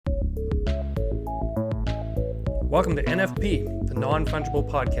Welcome to NFP, the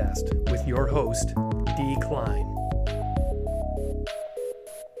Non-Fungible Podcast, with your host, D. Klein.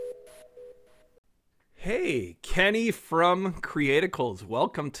 Hey, Kenny from Creaticals.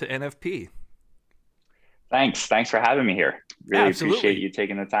 Welcome to NFP. Thanks for having me here. Really appreciate you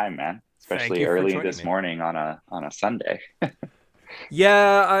taking the time, man. Especially early this morning on a Sunday.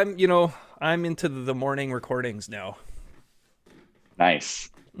 Yeah, I'm into the morning recordings now. Nice.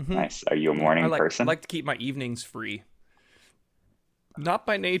 Nice. Are you a morning person? I like to keep my evenings free. Not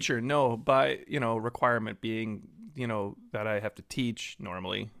by nature, no, by, requirement being, that I have to teach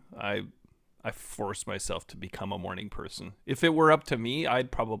normally. I force myself to become a morning person. If it were up to me,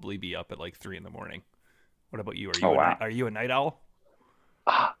 I'd probably be up at like 3 a.m. What about you? Are you a night owl?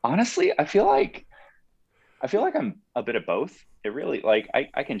 Honestly, I feel like I'm a bit of both. It really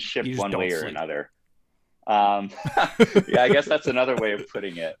I can shift one way or another. Yeah, I guess that's another way of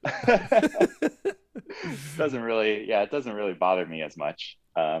putting it. It doesn't really bother me as much.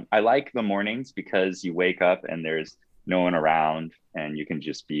 I like the mornings because you wake up and there's no one around and you can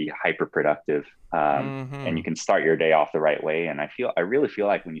just be hyper productive. And you can start your day off the right way. And I really feel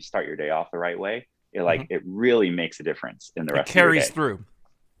like when you start your day off the right way, it really makes a difference in the rest of your day. It carries through.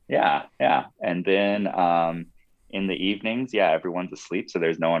 Yeah. And then in the evenings, everyone's asleep, so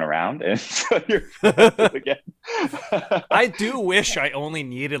there's no one around, and so you're productive again. I do wish I only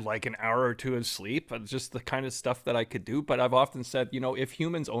needed like an hour or two of sleep. It's just the kind of stuff that I could do. But I've often said, if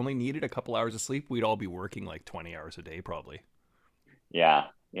humans only needed a couple hours of sleep, we'd all be working like 20 hours a day, probably. Yeah,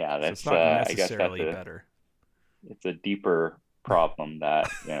 that's so it's not necessarily better. It's a deeper problem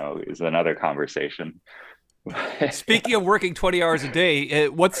that is another conversation. Speaking of working 20 hours a day,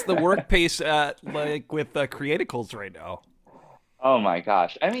 what's the work pace like with Creaticals right now? Oh my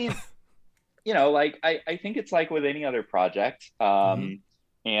gosh. I mean, I think it's like with any other project. And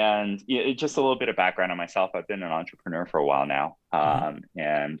just a little bit of background on myself. I've been an entrepreneur for a while now,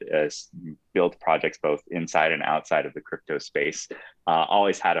 and built projects both inside and outside of the crypto space.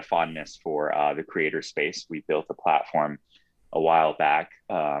 Always had a fondness for the creator space. We built a platform a while back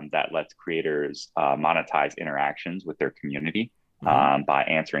that lets creators monetize interactions with their community by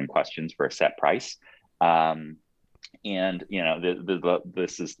answering questions for a set price. And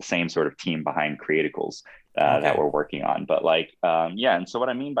this is the same sort of team behind Creaticals that we're working on. But and so what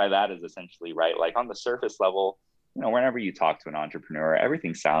I mean by that is essentially, right, like on the surface level, whenever you talk to an entrepreneur,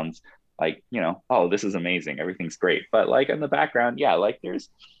 everything sounds like, oh, this is amazing, everything's great. But like in the background,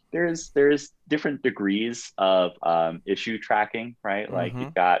 there's different degrees of issue tracking, right? Like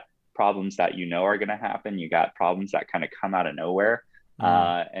you've got problems that are going to happen. You got problems that kind of come out of nowhere.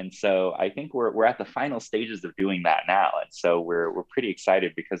 And so I think we're at the final stages of doing that now. And so we're pretty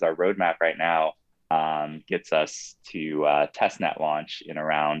excited because our roadmap right now gets us to testnet launch in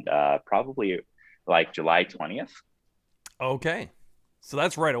around probably like July 20th. Okay. So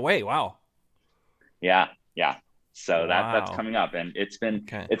that's right away. Wow. Yeah. So that's coming up, and it's been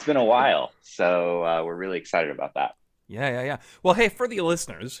a while. So we're really excited about that. Yeah. Well, hey, for the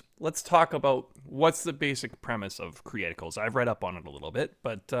listeners, let's talk about what's the basic premise of Creaticals. I've read up on it a little bit,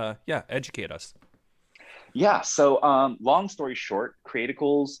 but educate us. Yeah. So long story short,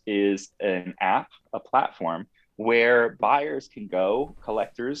 Creaticals is an app, a platform where buyers can go,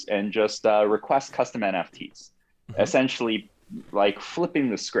 collectors, and just request custom NFTs. Essentially, like flipping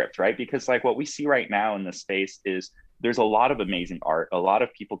the script, right? Because like what we see right now in the space is there's a lot of amazing art, a lot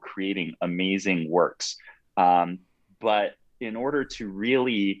of people creating amazing works. But in order to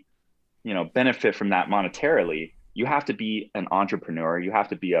really, benefit from that monetarily, you have to be an entrepreneur. You have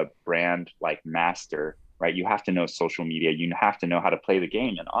to be a brand like master, right? You have to know social media. You have to know how to play the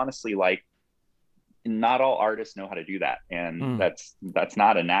game. And honestly, like not all artists know how to do that. And that's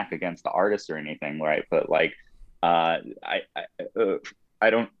not a knack against the artist or anything, right? But like, I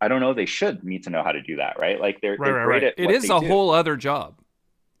don't know. They should need to know how to do that, right? Like they're great at it is a whole other job.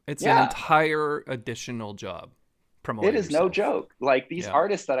 It's an entire additional job. It is no joke. Like these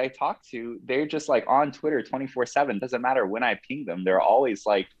artists that I talk to, they're just like on Twitter 24/7. Doesn't matter when I ping them, they're always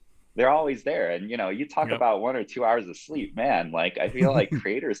there. And you talk about 1 or 2 hours of sleep, man. Like I feel like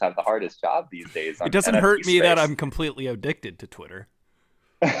creators have the hardest job these days. It doesn't hurt me that I'm completely addicted to Twitter.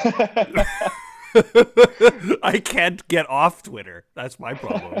 I can't get off Twitter. That's my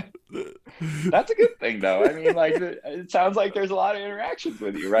problem. That's a good thing, though. I mean, like it sounds like there's a lot of interactions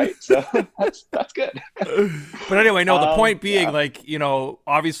with you, right? So that's good. But anyway, no. The point being,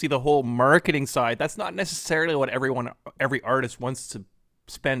 obviously the whole marketing side. That's not necessarily what every artist wants to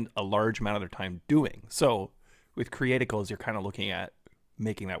spend a large amount of their time doing. So with Creaticals, you're kind of looking at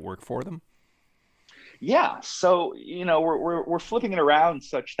making that work for them. Yeah, so we're flipping it around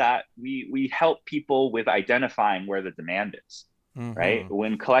such that we help people with identifying where the demand is, right? Mm-hmm.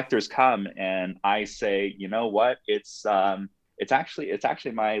 When collectors come and I say, you know what, it's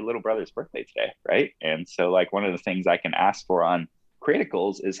actually my little brother's birthday today, right? And so like one of the things I can ask for on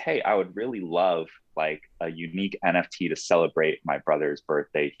Creaticles is, hey, I would really love like a unique NFT to celebrate my brother's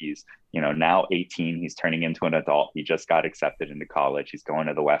birthday. He's now 18. He's turning into an adult. He just got accepted into college. He's going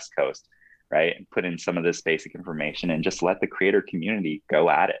to the West Coast, right? And put in some of this basic information and just let the creator community go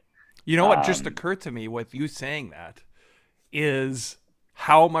at it. You know what just Um, occurred to me with you saying that is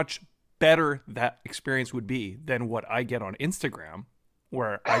how much better that experience would be than what I get on Instagram,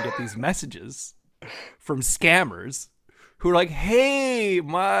 where I get these messages from scammers who are like, "Hey,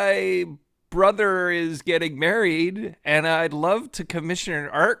 my brother is getting married and I'd love to commission an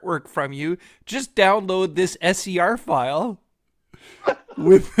artwork from you. Just download this SER file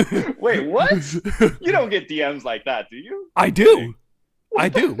with Wait, what? You don't get DMs like that, do you? I do. I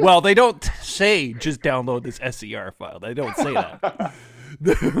do. Well, they don't say just download this SER file. They don't say that.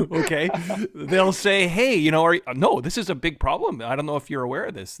 Okay, they'll say, "Hey, no, this is a big problem. I don't know if you're aware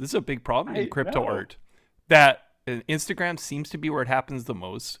of this. This is a big problem in I crypto know. art. That Instagram seems to be where it happens the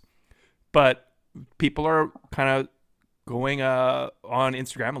most, but people are kind of going on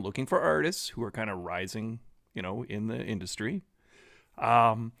Instagram and looking for artists who are kind of rising, in the industry.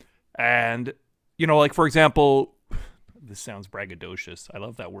 Um, and like for example, this sounds braggadocious. I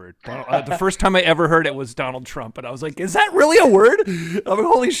love that word. The first time I ever heard it was Donald Trump, and I was like, "Is that really a word?" I'm like,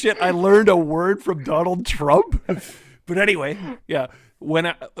 holy shit! I learned a word from Donald Trump. But anyway, yeah.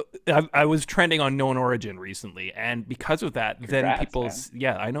 When I was trending on Known Origin recently, and because of that, then Congrats, man.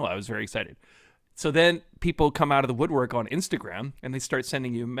 yeah, I know, I was very excited. So then people come out of the woodwork on Instagram and they start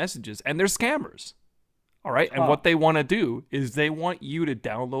sending you messages, and they're scammers. All right, and Huh. what they want to do is they want you to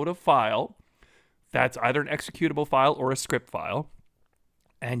download a file that's either an executable file or a script file,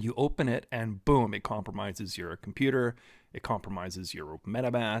 and you open it, and boom, it compromises your computer, it compromises your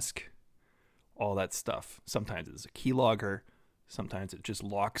MetaMask, all that stuff. Sometimes it's a keylogger, sometimes it just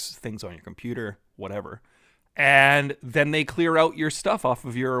locks things on your computer, whatever. And then they clear out your stuff off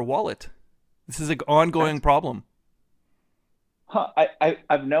of your wallet. This is an ongoing That's problem. huh.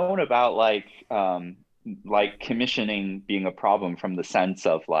 I've known about like commissioning being a problem from the sense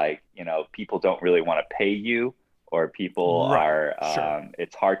of like, people don't really want to pay you or people Right, are sure.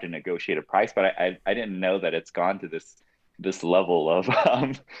 it's hard to negotiate a price, but I didn't know that it's gone to this level of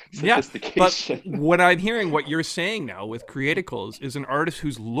Yeah, but sophistication. when I'm hearing what you're saying now with Creaticles is an artist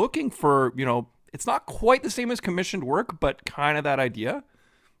who's looking for, it's not quite the same as commissioned work, but kind of that idea.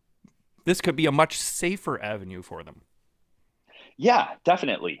 This could be a much safer avenue for them. Yeah,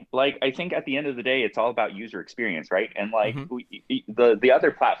 definitely. Like I think at the end of the day, it's all about user experience, right? And like Hmm. the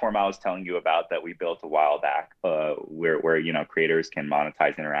other platform I was telling you about that we built a while back, where creators can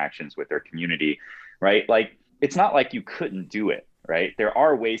monetize interactions with their community, right? Like it's not like you couldn't do it, right? There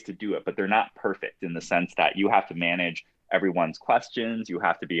are ways to do it, but they're not perfect in the sense that you have to manage everyone's questions, you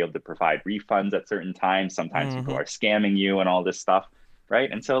have to be able to provide refunds at certain times. Sometimes people Hmm. are scamming you and all this stuff,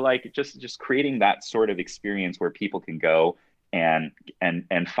 right? And so like just creating that sort of experience where people can go and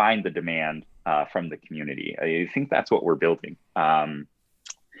and find the demand from the community. I think that's what we're building.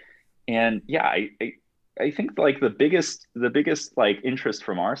 And yeah, I think like the biggest like interest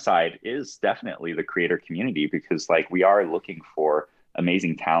from our side is definitely the creator community because like we are looking for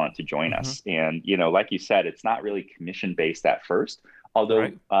amazing talent to join Hmm. us. And like you said, it's not really commission based at first. Although,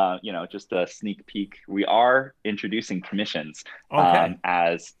 Right. just a sneak peek, we are introducing commissions Okay.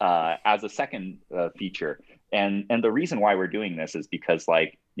 as a second feature. And the reason why we're doing this is because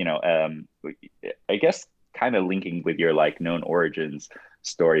like I guess kind of linking with your like known origins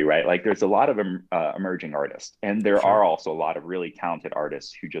story, right? Like there's a lot of emerging artists, and there Sure. are also a lot of really talented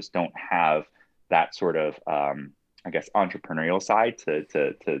artists who just don't have that sort of I guess entrepreneurial side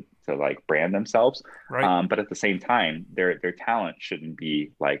to like brand themselves. Right. But at the same time, their talent shouldn't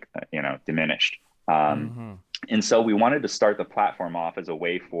be like diminished. Um, Hmm. and so we wanted to start the platform off as a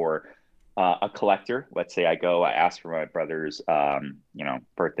way for a collector. Let's say I ask for my brother's,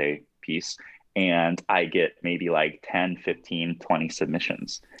 birthday piece, and I get maybe like 10, 15, 20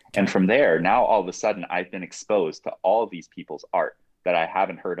 submissions. And Okay. from there, now all of a sudden, I've been exposed to all of these people's art that I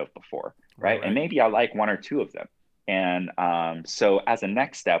haven't heard of before, Right. right? And Right. maybe I like one or two of them. And so, as a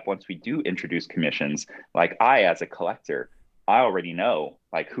next step, once we do introduce commissions, like as a collector, I already know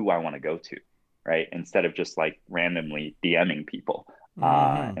like who I want to go to, right? Instead of just like randomly DMing people.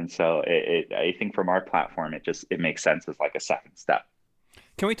 Hmm. And so I think from our platform, it makes sense as like a second step.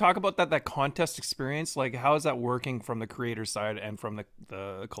 Can we talk about that contest experience? Like, how is that working from the creator side and from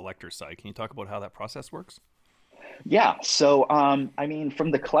the collector side? Can you talk about how that process works? Yeah. So, I mean,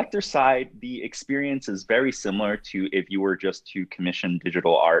 from the collector side, the experience is very similar to if you were just to commission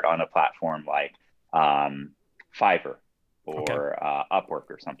digital art on a platform like um, Fiverr Okay. or Upwork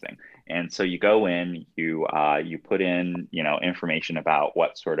or something. And so you go in, you put in, information about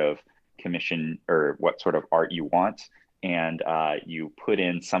what sort of commission or what sort of art you want, and you put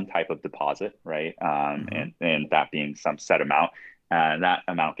in some type of deposit, right? Hmm. And that being some set amount, and that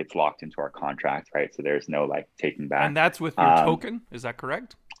amount gets locked into our contract, right? So there's no like taking And back. that's with your Um, token. Is that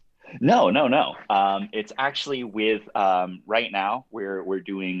correct? no, no, no. It's actually with right now we're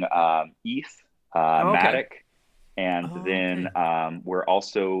doing ETH, Oh, okay. Matic, and Oh, then okay. we're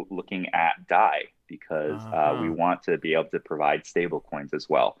also looking at DAI because we Uh-huh. want to be able to provide stable coins as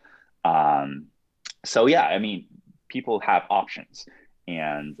well. Um, so yeah, I mean, people have options,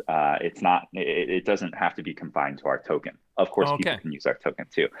 and it doesn't have to be confined to our token. Of course, people Okay. can use our token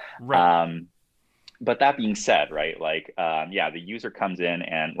too. Right. Um, but that being said, right, like, yeah, the user comes in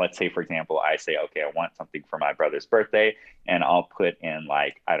and let's say, for example, I say, okay, I want something for my brother's birthday, and I'll put in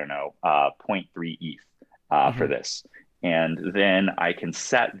like, I don't know, zero point 0.3 ETH for Hmm. this. And then I can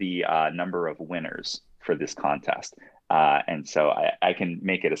set the number of winners for this contest. And so I can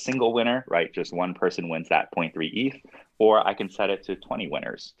make it a single winner, right? Just one person wins that zero point 0.3 ETH, or I can set it to 20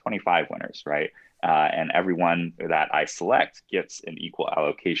 winners, 25 winners, right? And everyone that I select gets an equal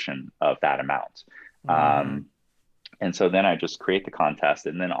allocation of that amount. Hmm. Um, and so then I just create the contest,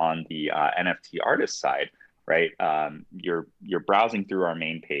 and then on the NFT artist side, right, you're browsing through our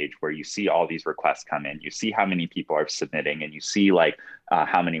main page where you see all these requests come in. You see how many people are submitting, and you see like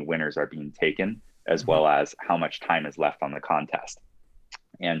how many winners are being taken, as Hmm. well as how much time is left on the contest.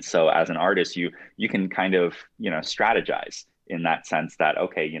 And so as an artist, you can kind of strategize in that sense that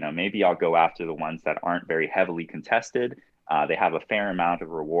okay, maybe I'll go after the ones that aren't very heavily contested. They have a fair amount of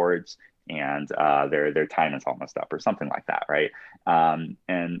rewards, and their time is almost up or something like that, right?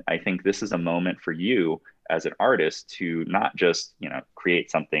 And I think this is a moment for you as an artist to not just create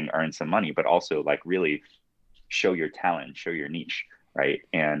something, earn some money, but also like really show your talent, show your niche, right?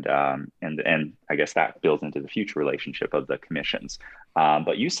 And I guess that builds into the future relationship of the commissions.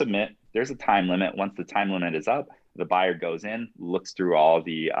 But you submit. There's a time limit. Once the time limit is up, the buyer goes in, looks through all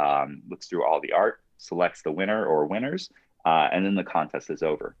the art, selects the winner or winners, and then the contest is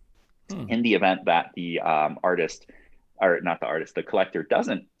over. Hmm. In the event that the artist or not the artist, the collector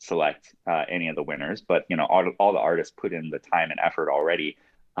doesn't select any of the winners, but all the artists put in the time and effort already.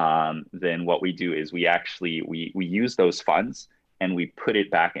 Then what we do is we actually we use those funds and we put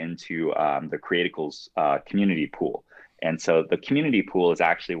it back into the Creaticals community pool. And so the community pool is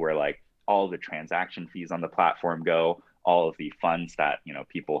actually where like all the transaction fees on the platform go, all of the funds that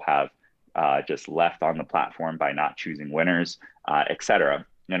people have just left on the platform by not choosing winners, et cetera.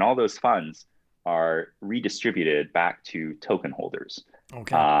 And all those funds are redistributed back to token holders.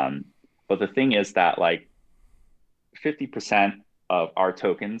 Okay. Um, but the thing is that like 50% of our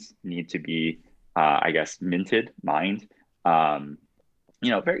tokens need to be, I guess, minted, mined. Um,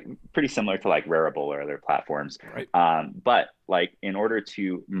 very pretty similar to like Rarible or other platforms. Right. But like in order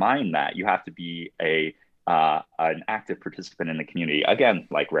to mine that, you have to be an active participant in the community. Again,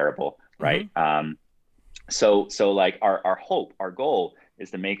 like Rarible, Hmm. right? So like our hope, our goal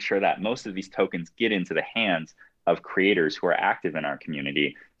is to make sure that most of these tokens get into the hands of creators who are active in our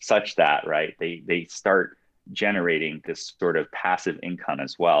community, such that right they start generating this sort of passive income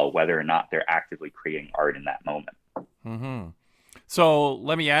as well, whether or not they're actively creating art in that moment. Hmm. So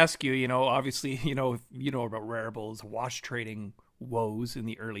let me ask you, obviously, you know about Rarible's wash trading woes in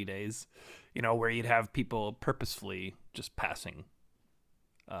the early days, where you'd have people purposefully just passing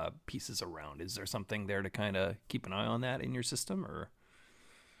pieces around. Is there something there to kind of keep an eye on that in your system, or?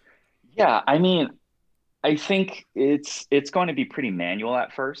 Yeah, I mean, I think it's going to be pretty manual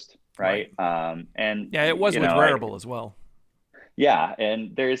at first, Right. right? And Yeah, it was with Rarible as well. yeah,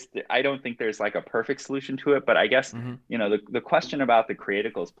 and I don't think there's like a perfect solution to it, but I guess Hmm. the question about the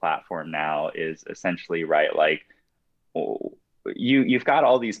Creaticals platform now is essentially right, like oh, you've got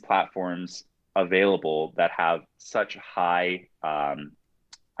all these platforms available that have such high,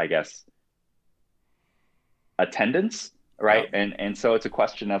 I guess, attendance, Yeah. right? And so it's a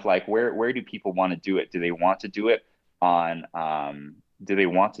question of like where do people want to do it? Do they want to do it on do they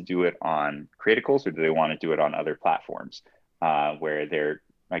want to do it on Creaticals, or do they want to do it on other platforms where their,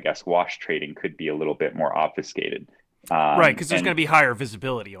 I guess, wash trading could be a little bit more obfuscated? Right, because there's going And to be higher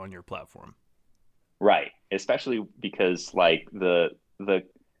visibility on your platform. right, especially because like the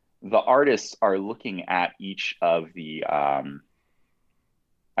artists are looking at each of the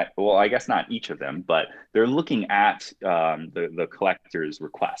well, I guess not each of them, but they're looking at the collector's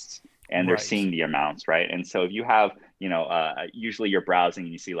requests, and they're Right. seeing the amounts, right? And so if you have, usually you're browsing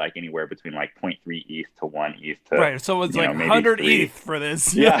and you see like anywhere between like zero point 0.3 ETH to 1 ETH to, Right. So it's like maybe 100 ETH 3. for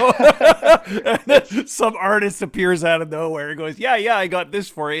this, Yeah. And It's then some artist appears out of nowhere and goes, "Yeah, yeah, I got this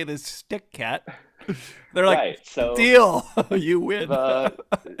for you, this stick cat." They're like, right. So "Deal. You win." the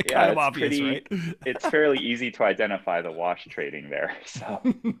Kind yeah, of obvious, right? it's fairly easy to identify the wash trading there. So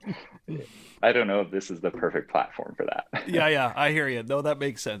I don't know if this is the perfect platform for that. Yeah, yeah, I hear you. No, that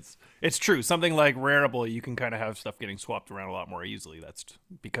makes sense. It's true. Something like Rarible, you can kind of have stuff getting swapped around a lot more easily. That's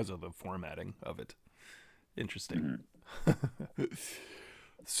because of the formatting of it. Interesting. Mhm.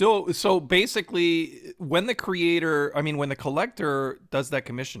 So basically, when the creator, I mean, when the collector does that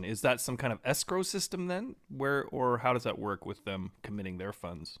commission, is that some kind of escrow system then, where or how does that work with them committing their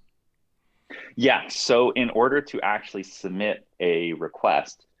funds? Yeah. So in order to actually submit a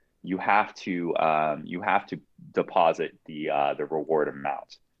request, you have to deposit the reward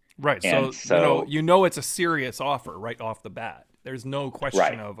amount. Right. And So so it's a serious offer right off the bat. There's no question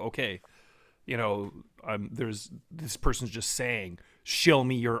right, of okay, there's this person's just saying, "Show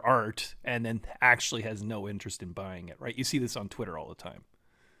me your art," and then actually has no interest in buying it. Right. You see this on Twitter all the time.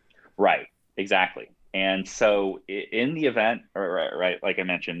 right, exactly. And so in the event, or right, like I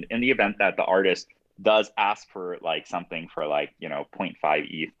mentioned, in the event that the artist does ask for like something for like, zero point 0.5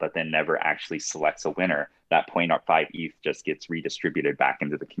 ETH, but then never actually selects a winner, that zero point 0.5 ETH just gets redistributed back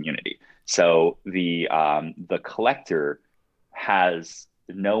into the community. So the collector has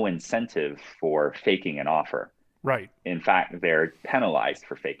no incentive for faking an offer. Right. In fact, they're penalized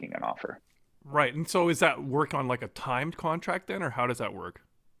for faking an offer. Right. And so is that work on like a timed contract then, or how does that work?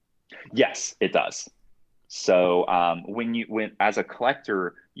 Yes, it does. So when as a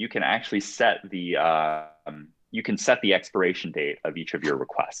collector, you can actually set the expiration date of each of your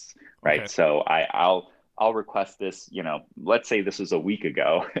requests, right? Okay. So I'll request this, let's say this was a week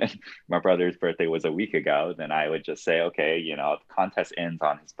ago, and my brother's birthday was a week ago, then I would just say, okay, the contest ends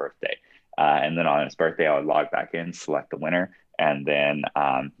on his birthday. And then on his birthday, I would log back in, select the winner, and then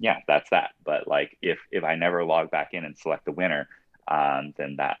yeah, that's that. But like if I never log back in and select the winner,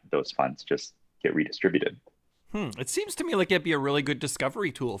 then those funds just get redistributed. It seems to me like it'd be a really good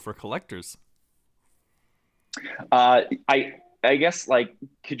discovery tool for collectors. Uh, I guess like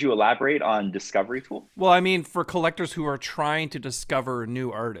could you elaborate on Discovery Tool? Well, I mean, for collectors who are trying to discover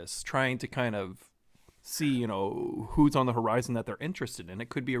new artists, trying to kind of see, who's on the horizon that they're interested in, it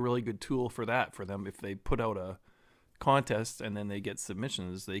could be a really good tool for that for them if they put out a contest and then they get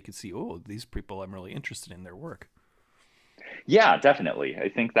submissions, they could see, oh, these people I'm really interested in their work. Yeah, definitely. I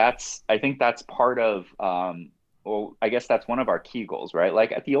think that's part of well, I guess that's one of our key goals, right?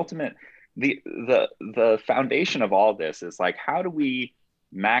 Like at the ultimate the foundation of all this is like how do we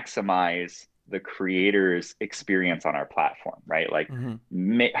maximize the creator's experience on our platform, right? Like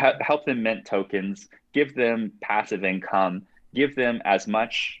Mm-hmm. help them mint tokens, give them passive income, give them as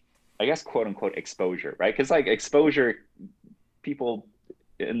much, I guess, quote unquote exposure, right? Because like exposure, people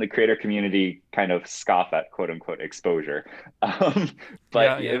in the creator community kind of scoff at quote unquote exposure. Um,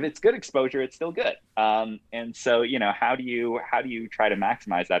 but Yeah, yeah. if it's good exposure, it's still good. And so, how do you try to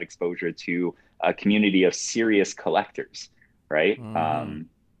maximize that exposure to a community of serious collectors, right? Mm-hmm.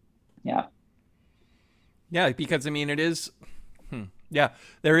 Yeah, Yeah, because I mean, it is. Yeah,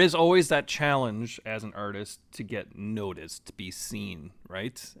 there is always that challenge as an artist to get noticed, to be seen,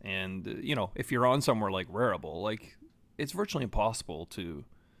 right? And if you're on somewhere like Rarible, like it's virtually impossible to,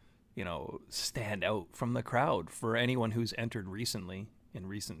 stand out from the crowd for anyone who's entered recently in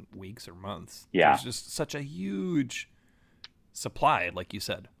recent weeks or months. yeah, There's just such a huge supply, like you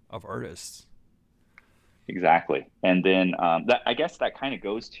said, of artists. exactly. And then that I guess that kind of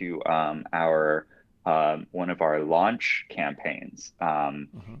goes to our one of our launch campaigns.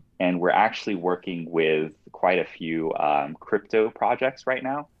 Hmm. And we're actually working with quite a few crypto projects right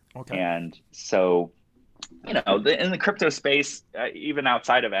now. Okay. And so, in the crypto space, even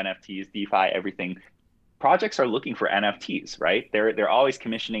outside of NFTs, DeFi, everything, projects are looking for NFTs, right? They're always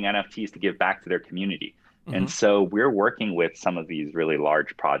commissioning NFTs to give back to their community. And Hmm. so we're working with some of these really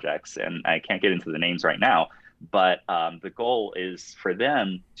large projects, and I can't get into the names right now, but the goal is for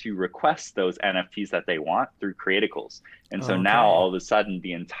them to request those NFTs that they want through Creaticles. And so now Okay. all of a sudden,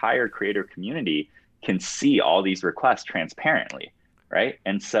 the entire creator community can see all these requests transparently, right?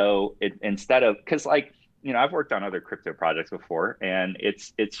 And so instead of, because like, I've worked on other crypto projects before, and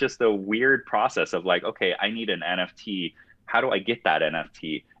it's just a weird process of like, okay, I need an NFT. How do I get that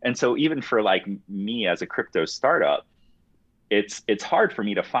NFT? And so even for like me as a crypto startup, it's hard for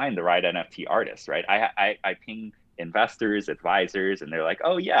me to find the right NFT artist, right? I ping investors, advisors, and they're like,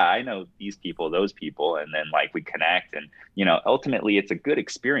 oh yeah, I know these people, those people, and then like we connect, and ultimately it's a good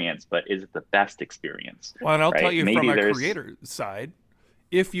experience, but is it the best experience? Well, and I'll tell Right? you from Maybe a there's creator side,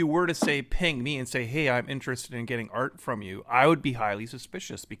 if you were to say ping me and say, "Hey, I'm interested in getting art from you," I would be highly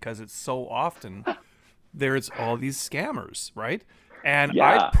suspicious because it's so often there's all these scammers, right? And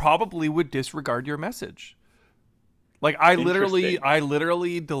I yeah, probably would disregard your message. Like interesting. I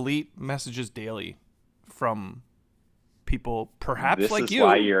literally delete messages daily from people perhaps This like is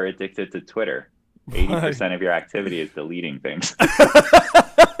why you. you're addicted to Twitter. But 80% of your activity is deleting things.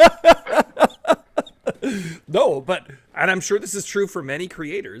 no, but and I'm sure this is true for many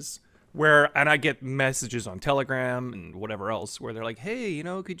creators where and I get messages on Telegram and whatever else where they're like, "Hey,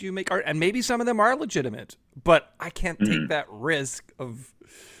 could you make art?" And maybe some of them are legitimate, but I can't take Mhm. that risk of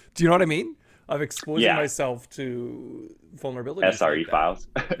do you know what I mean? Of exposing Yeah, myself to vulnerabilities like SRE that. files.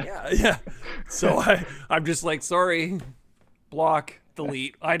 Yeah, yeah. So I'm just like, sorry, block,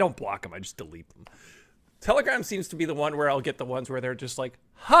 delete. I don't block them, I just delete them. Telegram seems to be the one where I'll get the ones where they're just like,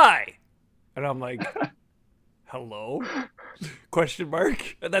 "Hi." And I'm like, "Hello?" Question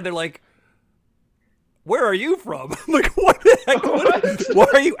mark. And then they're like, "Where are you from?" I'm like, "What the heck? What? Why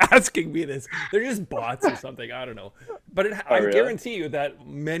are you asking me this?" They're just bots or something. I don't know. But Oh, I really? guarantee you that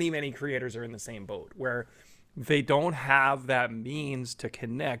many, many creators are in the same boat where they don't have that means to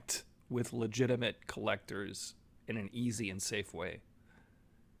connect with legitimate collectors in an easy and safe way.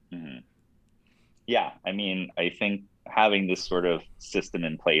 Mhm. Yeah, I mean, I think having this sort of system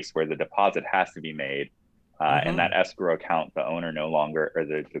in place where the deposit has to be made, and Mm-hmm. that escrow account the owner no longer, or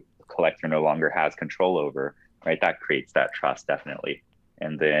the collector no longer has control over, right? That creates that trust definitely.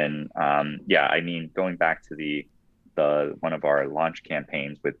 And then, yeah, I mean, going back to the one of our launch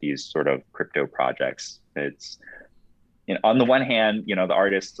campaigns with these sort of crypto projects, it's on the one hand, the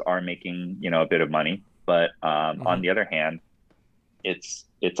artists are making a bit of money, but on Mm-hmm. the other hand,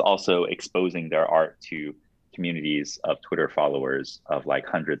 it's also exposing their art to communities of Twitter followers of like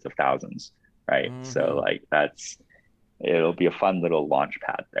hundreds of thousands, right? So Mm-hmm. like it'll be a fun little launch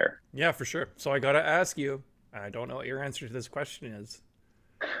pad there. Yeah, for sure. So I gotta ask you, I don't know what your answer to this question is.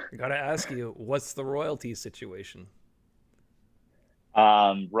 I gotta ask you, what's the royalty situation?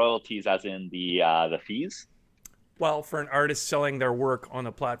 Royalties, as in the fees. Well, for an artist selling their work on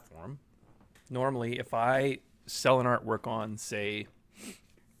a platform, normally if I sell an artwork on, say,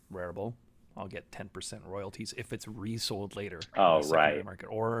 Rarible, I'll get 10% royalties if it's resold later in the Oh, secondary right. market.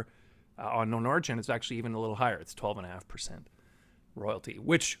 Or on Non Origin, it's actually even a little higher. It's 12.5% royalty,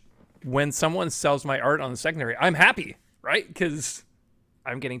 which when someone sells my art on the secondary, I'm happy, right? Because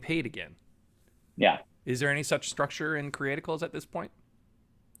I'm getting paid again. Yeah. Is there any such structure in Creaticals at this point?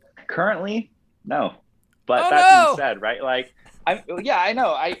 Currently, no. But Oh that being no! said, right? Like, yeah, I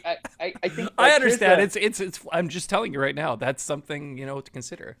know. I think I like here's understand. the It's. I'm just telling you right now. That's something to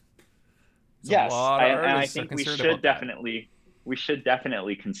consider. There's a yes, lot of and I artists are think concerned about that. we should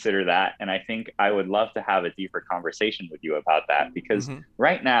definitely consider that. And I think I would love to have a deeper conversation with you about that because Mm-hmm.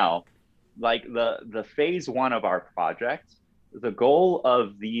 right now, like the phase one of our project, the goal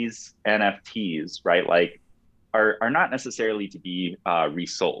of these NFTs, right, like are not necessarily to be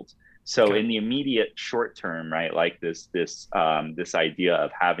resold. So Okay. in the immediate short term, right, like this idea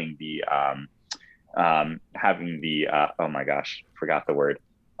of having the oh my gosh, forgot the word.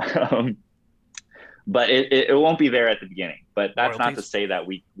 um, but it won't be there at the beginning. But that's not to Royalties. say that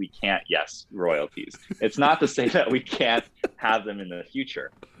we can't. Yes, royalties. It's not to say that we can't have them in the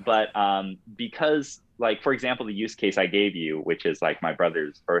future. But because, like, for example, the use case I gave you, which is like my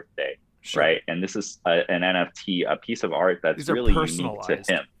brother's birthday, Sure. right? And this is an NFT, a piece of art that's These are really unique to personalized.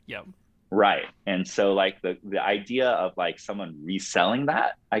 him. Yeah. Right. And so like the idea of like someone reselling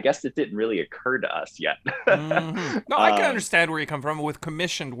that, I guess it didn't really occur to us yet. Mm-hmm. No, I can um, understand where you come from with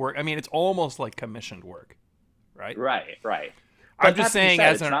commissioned work. I mean, it's almost like commissioned work, right? right, right. I'm But just that to be saying,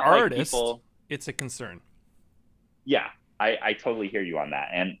 said, as it's an not like artist, people, it's a concern. yeah, I totally hear you on that.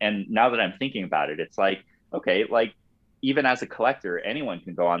 And now that I'm thinking about it, it's like, okay, like even as a collector, anyone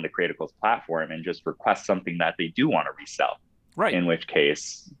can go on the Creaticals platform and just request something that they do want to resell. Right. In which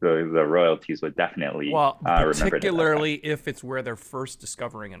case, the royalties would definitely Well, remember to that. particularly if it's where they're first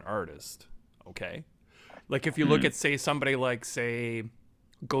discovering an artist. Okay. Like if you look Mm, at, say, somebody like, say,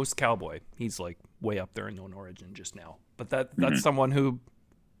 Ghost Cowboy, he's like way up there in known origin just now. But that's mm, someone who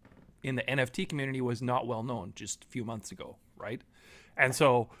in the NFT community was not well known just a few months ago, right? And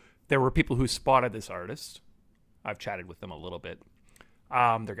so there were people who spotted this artist. I've chatted with them a little bit.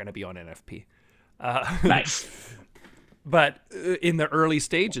 They're going to be on NFP. nice. But in the early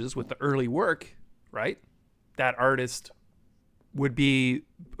stages with the early work, right? That artist would be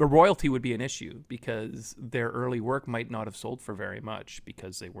a royalty would be an issue because their early work might not have sold for very much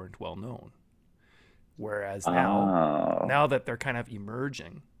because they weren't well known. Whereas Oh, now that they're kind of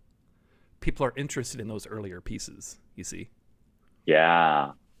emerging, people are interested in those earlier pieces, you see.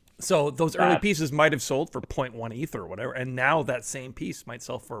 yeah. So those early That's pieces might have sold for zero point 0.1 ETH or whatever, and now that same piece might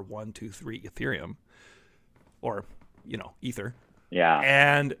sell for 1, 2, 3 Ethereum or, Ether. yeah.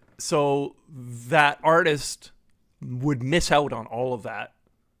 And so that artist would miss out on all of that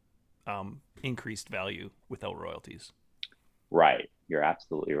increased value without royalties. Right. You're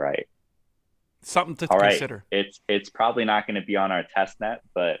absolutely right. Something to All right. consider. It's probably not going to be on our test net,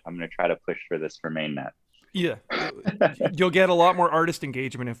 but I'm going to try to push for this for mainnet. Yeah. You'll get a lot more artist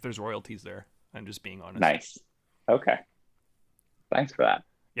engagement if there's royalties there. I'm just being honest. Nice. Okay. Thanks for that.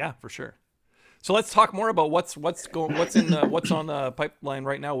 Yeah, for sure. So let's talk more about what's on the pipeline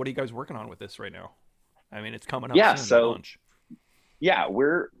right now. What are you guys working on with this right now? I mean, it's coming up Yeah. soon to So launch. yeah,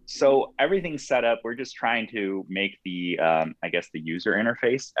 everything's set up. We're just trying to make the I guess the user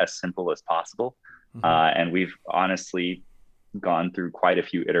interface as simple as possible. Mm-hmm. And we've honestly gone through quite a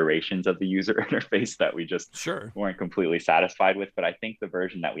few iterations of the user interface that we just Sure. weren't completely satisfied with. But I think the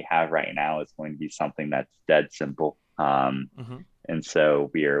version that we have right now is going to be something that's dead simple. Mm-hmm. And so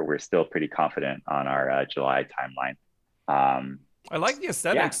we're still pretty confident on our July timeline. I like the Yeah,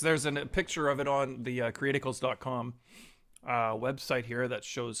 aesthetics. There's a picture of it on the creaticals.com website here that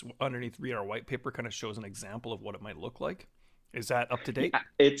shows underneath read our white paper, kind of shows an example of what it might look like. Is that up to date?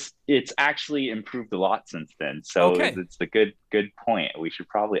 yeah, it's actually improved a lot since then. So Okay. it's a good point. We should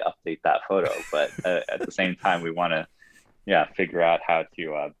probably update that photo, but at the same time, we want to figure out how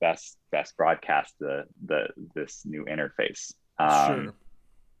to best broadcast the this new interface. Sure.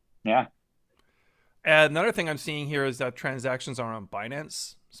 Yeah. And another thing I'm seeing here is that transactions are on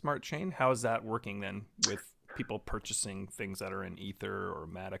Binance Smart Chain. How is that working then with people purchasing things that are in Ether or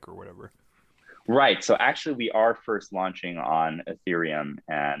Matic or whatever? Right. So actually, we are first launching on Ethereum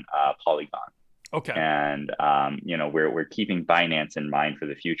and Polygon, Okay. and we're keeping Binance in mind for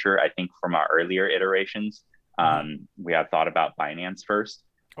the future. I think from our earlier iterations, we have thought about Binance first,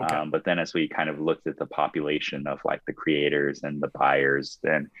 Okay. but then as we kind of looked at the population of like the creators and the buyers,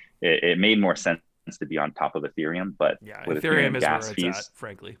 then it made more sense to be on top of Ethereum. But Yeah, with Ethereum Ethereum is where gas it's fees, at,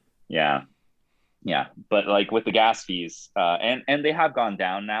 frankly. yeah, yeah, but like with the gas fees, and they have gone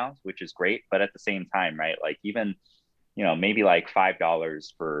down now, which is great. But at the same time, right, like even maybe like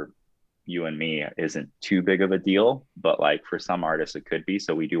 $5 for you and me isn't too big of a deal, but like for some artists it could be.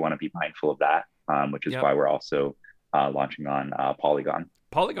 So we do want to be mindful of that, which is Yep. why we're also launching on Polygon.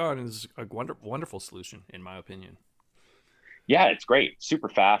 Polygon is a wonderful solution, in my opinion. Yeah, it's great, super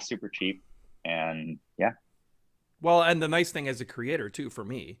fast, super cheap, and yeah. Well, and the nice thing as a creator, too, for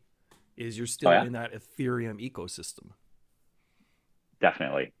me, is you're Oh still yeah, in that Ethereum ecosystem,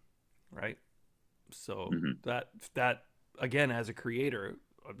 definitely. right? So Hmm. that again, as a creator,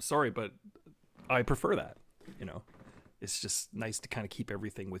 I'm sorry, but I prefer that. You know, it's just nice to kind of keep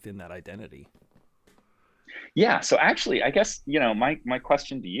everything within that identity. Yeah, so actually, I guess my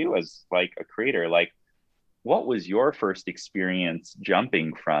question to you as like a creator, like, what was your first experience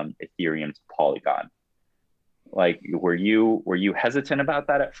jumping from Ethereum to Polygon? Like, were you hesitant about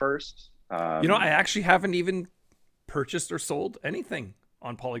that at first? I actually haven't even purchased or sold anything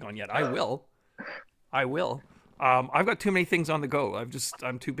on Polygon yet. I will. I will. I've got too many things on the go.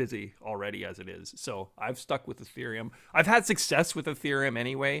 I'm too busy already as it is. So I've stuck with Ethereum. I've had success with Ethereum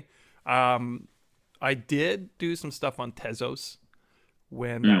anyway. I did do some stuff on Tezos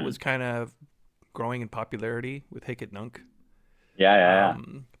when that Mm, was kind of growing in popularity with Hic et Nunc. yeah, yeah,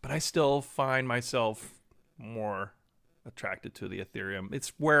 But I still find myself more attracted to the Ethereum. It's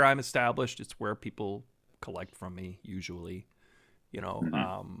where I'm established. It's where people collect from me usually, you know.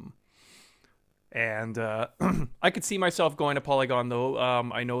 yeah. And I could see myself going to Polygon though.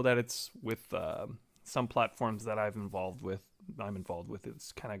 I know that it's with some platforms that I'm involved with.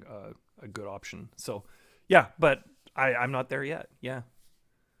 It's kind of a good option. So yeah, but I'm not there yet. Yeah,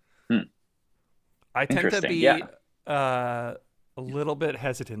 Hmm. I tend to Interesting. be Yeah. a little bit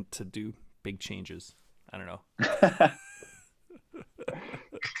hesitant to do big changes. I don't know.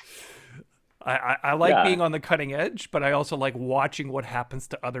 I like Yeah. being on the cutting edge, but I also like watching what happens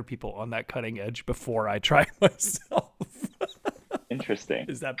to other people on that cutting edge before I try myself. Interesting.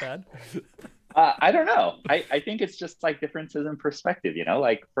 Is that bad? I don't know. I think it's just like differences in perspective,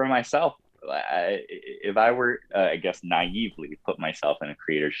 like for myself, if I were, I guess, naively put myself in a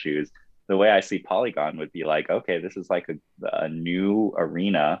creator's shoes, the way I see Polygon would be like, okay, this is like a new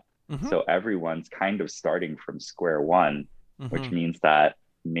arena. Mm-hmm. So everyone's kind of starting from square one, which Mm-hmm. means that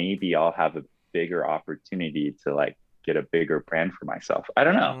maybe I'll have a bigger opportunity to like get a bigger brand for myself. I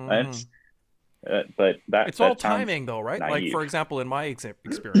don't know. Mm. But It's all that sounds timing, though, right? Like, naive. for example, in my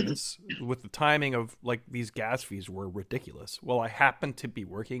experience, with the timing of like these gas fees were ridiculous. Well, I happened to be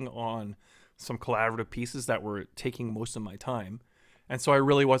working on some collaborative pieces that were taking most of my time, and so I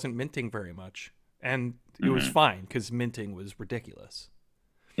really wasn't minting very much, and it was Hmm. fine because minting was ridiculous,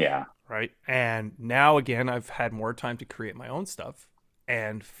 Yeah. right? And now again, I've had more time to create my own stuff,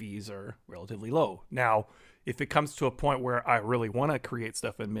 and fees are relatively low. Now, if it comes to a point where I really want to create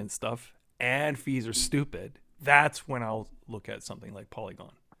stuff and mint stuff, and fees are stupid, that's when I'll look at something like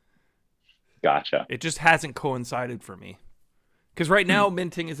Polygon. Gotcha. It just hasn't coincided for me because right Hmm. now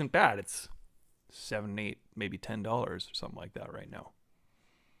minting isn't bad. It's 7, 8, maybe $10 or something like that right now.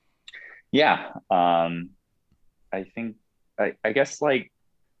 Yeah. I think I guess like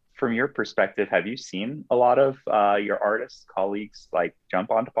from your perspective, have you seen a lot of your artists colleagues like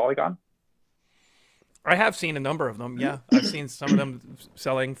jump onto Polygon? I have seen a number of them. Yeah, I've seen some of them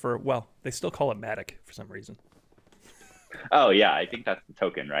selling for, well, they still call it Matic for some reason. Oh yeah, I think that's the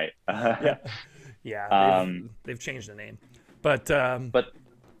token, right? Yeah, yeah, um, they've changed the name, but but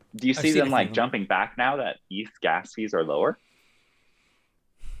do you I've see seen a them few of like them. jumping back now that ETH gas fees are lower?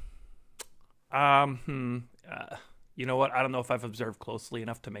 Um, hmm, you know what? I don't know if I've observed closely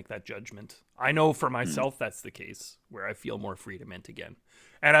enough to make that judgment. I know for Hmm. myself that's the case, where I feel more free to mint again.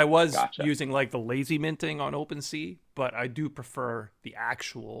 And I was Gotcha. using like the lazy minting on OpenSea, but I do prefer the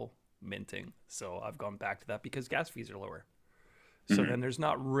actual minting. So I've gone back to that because gas fees are lower. So Hmm. then there's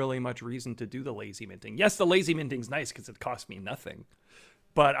not really much reason to do the lazy minting. Yes, the lazy minting's nice because it costs me nothing.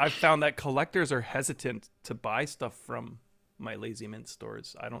 But I've found that collectors are hesitant to buy stuff from my lazy mint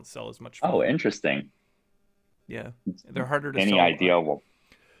stores. I don't sell as much from Oh, them. interesting. Yeah. They're harder to Any sell. idea? Well,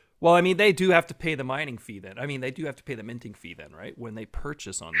 Well, I mean, they do have to pay the mining fee then. I mean, they do have to pay the minting fee then, right? When they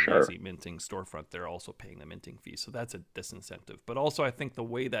purchase on sure. Lazy Minting storefront, they're also paying the minting fee. So that's a disincentive. But also, I think the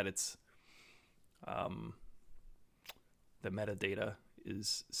way that it's um, the metadata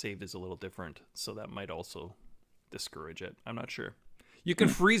is saved is a little different. So that might also discourage it. I'm not sure. You can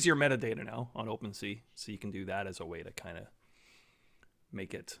Hmm. freeze your metadata now on OpenSea, so you can do that as a way to kind of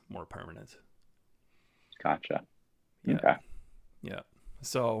make it more permanent. Gotcha. Yeah, Okay. yeah.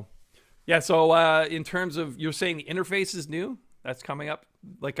 So yeah, so in terms of you're saying the interface is new, that's coming up.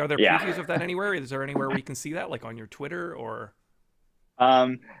 Like, are there Yeah. previews of that anywhere? Is there anywhere we can see that, like on your Twitter or?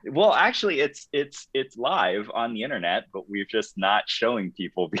 Well, actually, it's live on the internet, but we're just not showing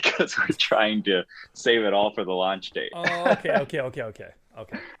people because we're trying to save it all for the launch date. Oh, okay, okay.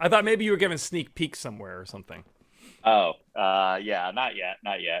 I thought maybe you were giving sneak peeks somewhere or something. Oh, yeah, not yet,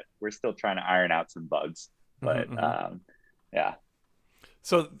 not yet. We're still trying to iron out some bugs, but Mm-hmm, mm-hmm. yeah.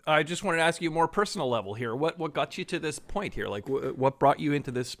 So I just wanted to ask you a more personal level here. What got you to this point here? Like, what brought you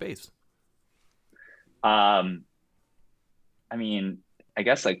into this space? Um, I mean, I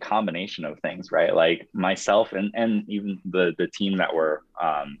guess a combination of things, right? Like myself and even the team that we're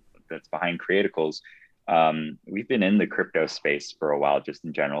that's behind Creaticals, we've been in the crypto space for a while, just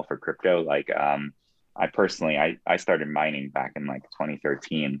in general for crypto. Like I personally, I started mining back in like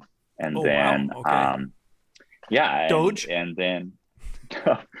 2013, and Oh wow, then okay. yeah, Doge. and then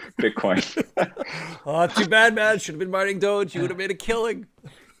Bitcoin. Oh, too bad, man. Should have been mining Doge. You would have made a killing.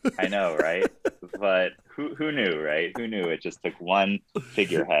 I know, right? But who knew, right? Who knew it just took one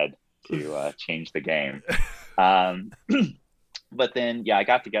figurehead to change the game. Um, but then, yeah, I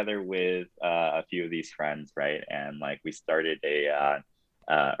got together with a few of these friends, right? And like we started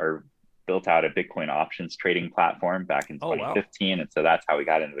or built out a Bitcoin options trading platform back in Oh wow. 2015. And so that's how we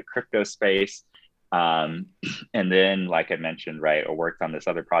got into the crypto space. Um, and then, like I mentioned, right, I worked on this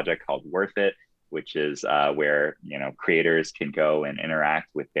other project called Worth It, which is where creators can go and interact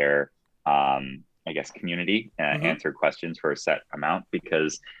with their I guess community and Mm-hmm. answer questions for a set amount.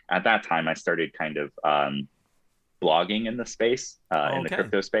 Because at that time, I started kind of blogging in the space, in the Okay.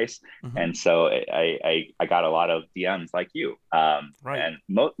 crypto space, Mm-hmm. and so I got a lot of DMs like you, Right. and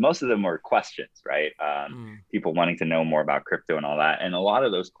most of them were questions, right? Mm. People wanting to know more about crypto and all that, and a lot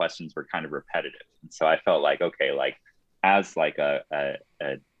of those questions were kind of repetitive, and so I felt like okay, like as like a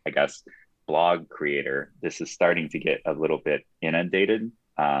I guess blog creator, this is starting to get a little bit inundated,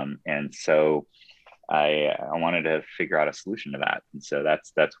 and so I wanted to figure out a solution to that, and so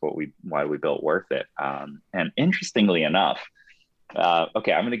that's why we built Worth It. And interestingly enough,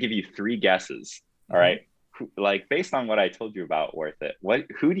 okay, I'm going to give you three guesses. All Mm-hmm. right, like based on what I told you about Worth It, what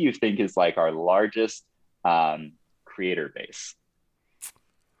who do you think is like our largest creator base?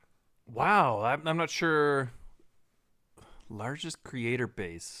 Wow. I'm not sure. Largest creator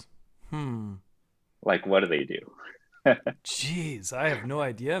base. Hmm. Like, what do they do? Jeez, I have no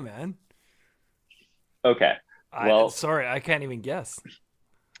idea, man. Okay. Well, Sorry, I can't even guess.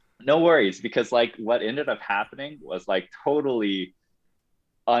 no worries, because like what ended up happening was like totally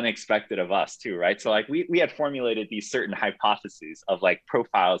unexpected of us too, right? So like we had formulated these certain hypotheses of like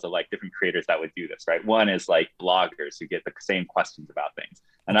profiles of like different creators that would do this, right? One is like bloggers who get the same questions about things.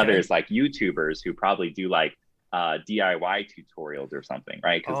 Another Okay. is like YouTubers who probably do like DIY tutorials or something,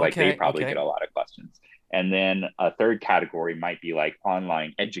 right? Because like they Okay. probably get Okay. a lot of questions. And then a third category might be like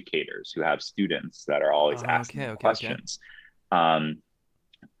online educators who have students that are always asking Okay. them Okay. Okay. questions. Um,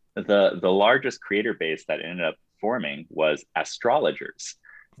 the largest creator base that ended up forming was astrologers.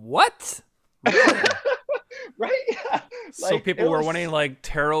 What? Really? Right? Yeah. So Like people it were wanting was, like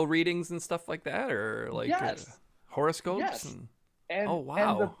tarot readings and stuff like that, or like yes, horoscopes yes. and. Oh And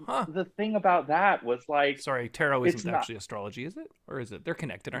wow, huh? the thing about that was like Sorry, tarot it's isn't not, actually astrology, is it? Or is it? They're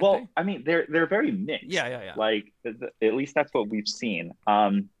connected, aren't well, they? I mean they're very Yeah, mixed. yeah, yeah. Like at least that's what we've seen.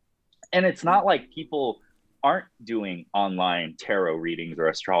 And it's not like people aren't doing online tarot readings or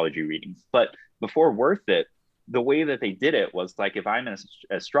astrology readings, but before Worth It, the way that they did it was like if I'm an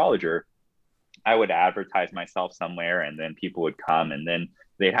astrologer, I would advertise myself somewhere, and then people would come, and then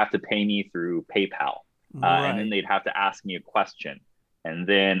they'd have to pay me through PayPal, and then Right. they'd have to ask me a question, and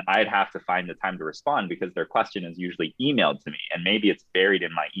then I'd have to find the time to respond because their question is usually emailed to me, and maybe it's buried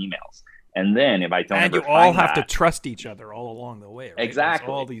in my emails. And then if I don't And ever you all find have to that, trust each other all along the way, right? There's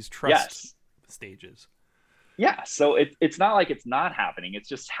all exactly, these trust yes, stages. yeah. So it's not like it's not happening; it's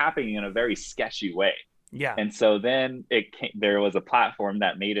just happening in a very sketchy way. Yeah. And so then there was a platform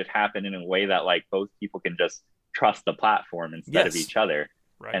that made it happen in a way that like both people can just trust the platform instead of Yes. each other.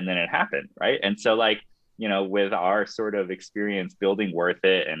 Right. And then it happened, right? And so like, with our sort of experience building Worth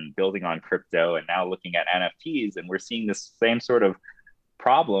It and building on crypto and now looking at NFTs, and we're seeing this same sort of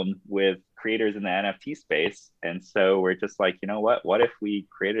problem with creators in the NFT space. And so we're just like, you know what if we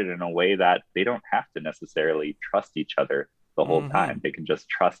create it in a way that they don't have to necessarily trust each other the whole Mm-hmm. time. They can just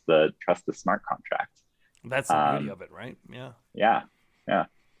trust the smart contract. That's the beauty Um, of it, right? Yeah. yeah, yeah.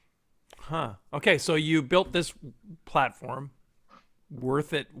 Huh. Okay, so you built this platform.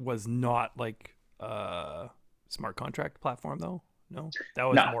 Worth It was not like a smart contract platform, though. No, that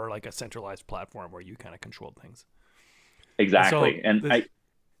was No, more like a centralized platform where you kind of controlled things. And so exactly. And this,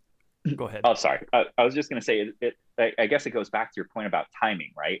 go ahead. oh, sorry. I was just going to say I guess it goes back to your point about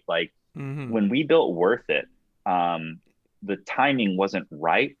timing, right? Like Mm-hmm. when we built Worth It, the timing wasn't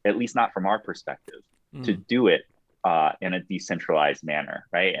right, at least not from our perspective, to Mm. do it in a decentralized manner,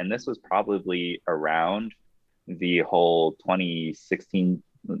 right? And this was probably around the whole 2016,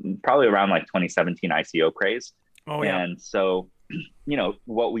 probably around like 2017 ICO craze. Oh yeah. And so,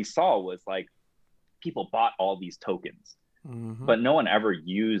 what we saw was like people bought all these tokens, Mm-hmm. but no one ever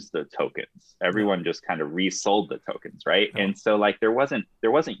used the tokens. No, Everyone just kind of resold the tokens, right? no. And so like there wasn't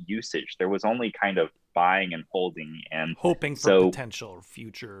usage. There was only kind of buying and holding. And Hoping for so potential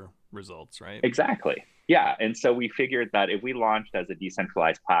future results, right? exactly. Yeah. And so we figured that if we launched as a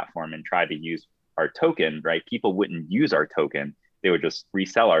decentralized platform and tried to use our token, right, people wouldn't use our token. They would just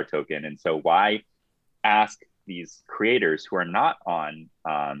resell our token. And so why ask these creators who are not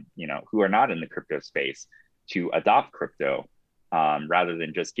who are not in the crypto space to adopt crypto, rather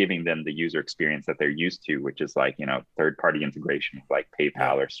than just giving them the user experience that they're used to, which is like, third party integration with like Yeah.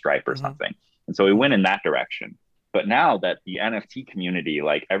 PayPal or Stripe or Mm-hmm. something. And so we Mm-hmm. went in that direction. But now that the NFT community,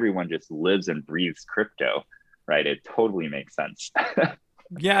 like everyone just lives and breathes crypto, right? It totally makes sense.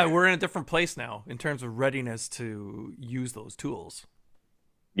 Yeah, we're in a different place now in terms of readiness to use those tools.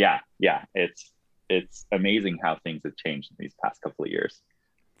 Yeah, yeah. It's amazing how things have changed in these past couple of years.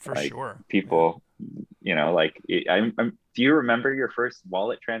 For Like sure. Yeah. people, like do you remember your first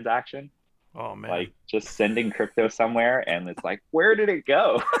wallet transaction? Oh man. Like just sending crypto somewhere and it's like, where did it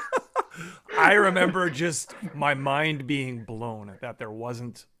go? I remember just my mind being blown that there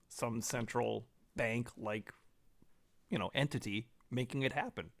wasn't some central bank like, entity making it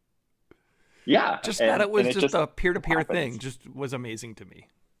happen. Yeah, Just that and it and was it just just a peer-to-peer thing happens. just was amazing to me.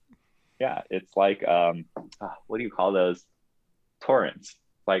 Yeah, it's like what do you call those? Torrents.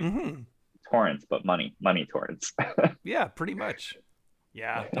 Like Mhm. torrents, but money torrents. Yeah, pretty much.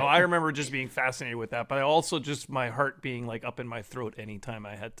 Yeah. No, I remember just being fascinated with that, but I also just my heart being like up in my throat anytime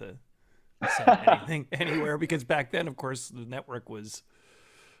I had to send anything anywhere because back then of course the network was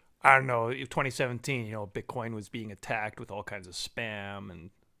I don't know, 2017, Bitcoin was being attacked with all kinds of spam and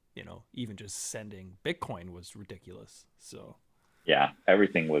even just sending Bitcoin was ridiculous. So, Yeah,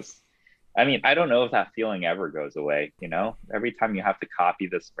 everything was. I mean, I don't know if that feeling ever goes away. Every time you have to copy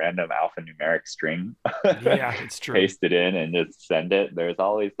this random alphanumeric string, yeah, it's true. paste it in, and just send it, there's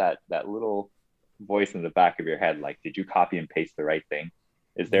always that little voice in the back of your head, like, did you copy and paste the right thing?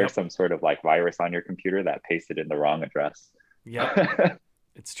 Is there Yep. some sort of like virus on your computer that pasted in the wrong address? Yep.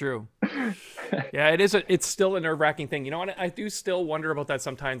 It's true. Yeah, it's still a nerve-wracking thing. You know what? I do still wonder about that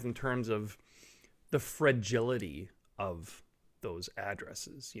sometimes in terms of the fragility of those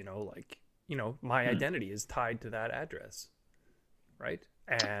addresses, like, my Hmm. identity is tied to that address, right?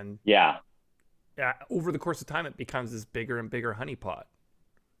 And Yeah, over the course of time, it becomes this bigger and bigger honeypot,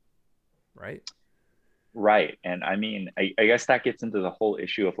 right? right. And I mean, I guess that gets into the whole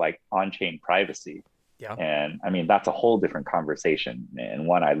issue of like on-chain privacy. Yeah. And I mean, that's a whole different conversation and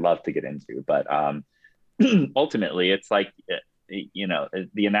one I'd love to get into. But ultimately, it's like,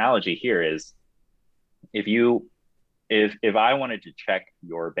 the analogy here is if you if I wanted to check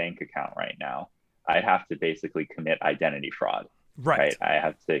your bank account right now, I'd have to basically commit identity fraud, right? Right. I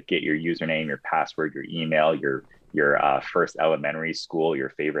have to get your username, your password, your email, your first elementary school, your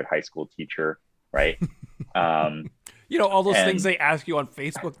favorite high school teacher, right? Um, All those things and they ask you on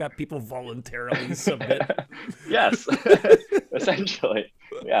Facebook that people voluntarily submit. yes, essentially,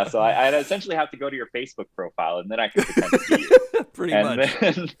 yeah. So I'd essentially have to go to your Facebook profile, and then I can pretend to be you, Pretty and much.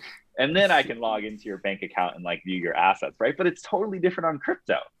 then and then I can log into your bank account and like view your assets, right? But it's totally different on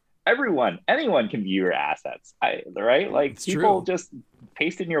crypto. Anyone can view your assets, right? Like It's people true. just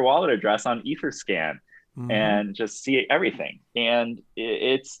paste in your wallet address on EtherScan Mm-hmm. and just see everything. And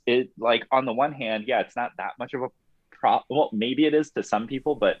it like on the one hand, yeah, it's not that much of a problem. Well, maybe it is to some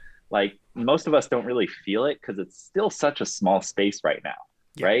people, but like most of us don't really feel it because it's still such a small space right now,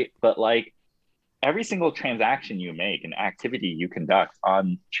 Yeah. right? But like every single transaction you make and activity you conduct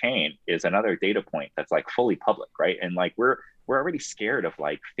on chain is another data point that's like fully public, right? And like we're already scared of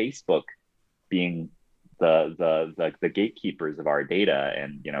like Facebook being the gatekeepers of our data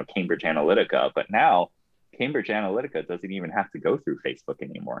and Cambridge Analytica, but now Cambridge Analytica doesn't even have to go through Facebook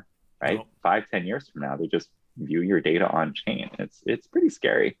anymore, right? No. 5-10 years from now, they just view your data on chain. It's pretty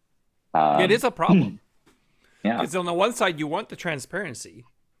scary. It is a problem. Yeah. Because on the one side, you want the transparency,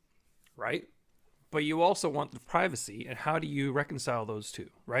 right? But you also want the privacy. And how do you reconcile those two?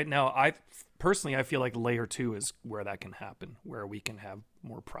 Right now, I feel like layer 2 is where that can happen, where we can have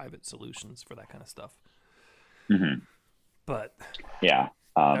more private solutions for that kind of stuff. Mm-hmm. But Yeah.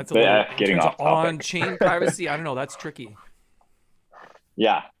 that's a But little, in getting terms of off topic. on-chain privacy, I don't know. That's tricky.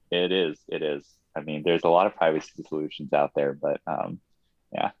 Yeah, it is. It is. I mean, there's a lot of privacy solutions out there, but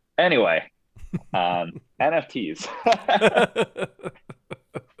yeah. Anyway, NFTs.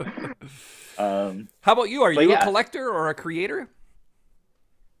 um, How about you? Are but you a yeah, collector or a creator?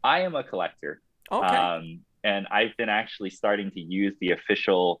 I am a collector, Okay. and I've been actually starting to use the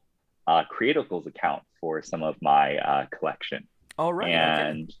official Creaticles account for some of my collection. All right. Okay.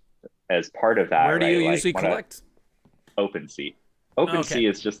 And as part of that, Where do you right, like usually one of collect? OpenSea. Okay. OpenSea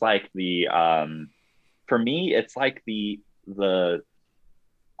is just like the for me, it's like the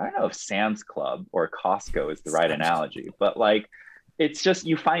I don't know if Sam's Club or Costco is the right Sam's Club. analogy, but like it's just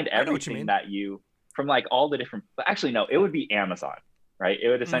you find I know what you everything mean. that you from like all the different actually no, it would be Amazon, right? It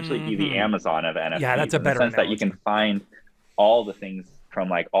would essentially be the Hmm. Amazon of Yeah, that's NFTs a in the better sense that you can analogy. Yeah. find all the things from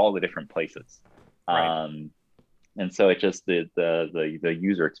like all the different places. Right. Um and so it just the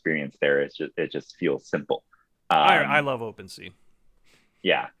user experience there is just it just feels simple. I Um love OpenSea.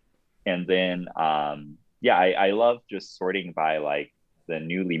 yeah. And then yeah, I love just sorting by like the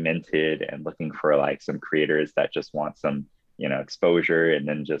newly minted and looking for like some creators that just want some exposure and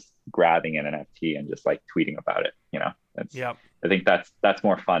then just grabbing an NFT and just like tweeting about it. That's Yep. I think that's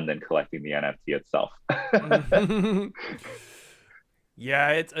more fun than collecting the NFT itself. Yeah,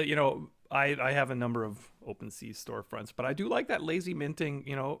 it's I have a number of OpenSea storefronts, but I do like that lazy minting.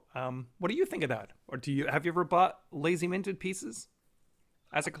 What do you think of that? Or have you ever bought lazy minted pieces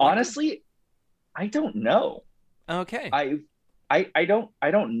as a collector? Honestly, I don't know. Okay. I I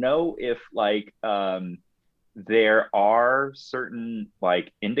don't know if like there are certain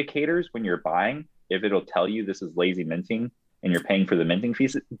like indicators when you're buying if it'll tell you this is lazy minting and you're paying for the minting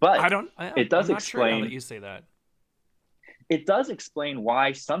fees, but I don't. it I'm does not sure now that explain you say that. it does explain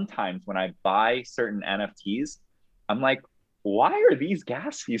why sometimes when I buy certain NFTs, I'm like, why are these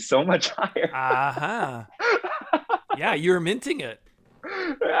gas fees so much higher? Uh-huh. Yeah, you're minting it.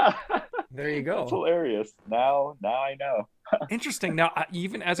 Yeah. There you That's go. hilarious. Now I know. Interesting. Now,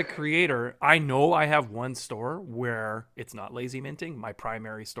 even as a creator, I know I have one store where it's not lazy minting, my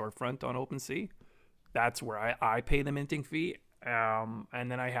primary storefront on OpenSea. That's where I pay the minting fee. And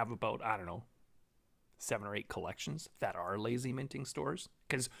then I have about, I don't know, 7 or 8 collections that are lazy minting stores.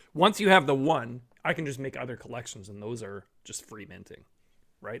 Because once you have the one, I can just make other collections, and those are just free minting,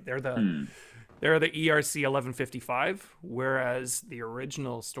 right? Hmm. They're the ERC 1155, whereas the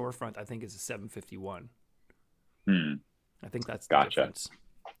original storefront I think is a 751. Hmm. I think that's the Gotcha. difference.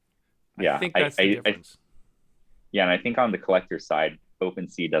 I Yeah, think that's the I difference. yeah, and I think on the collector side,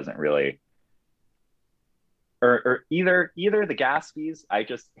 OpenSea doesn't really, or either the gas fees, I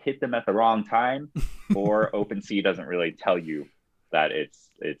just hit them at the wrong time, or OpenSea doesn't really tell you that it's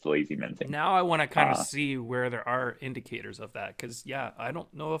lazy minting. Now I want to kind of Uh, see where there are indicators of that, because yeah, I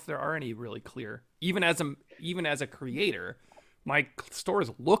don't know if there are any really clear. Even as a creator, my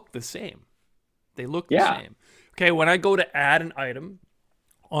stores look the same. They look the yeah. same. Okay, when I go to add an item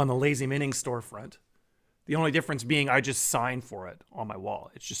on the Lazy Mining storefront, the only difference being I just sign for it on my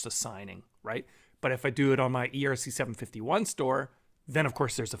wall. It's just a signing, right? But if I do it on my ERC 751 store, then of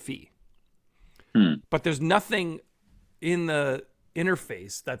course there's a fee. Hmm. But there's nothing in the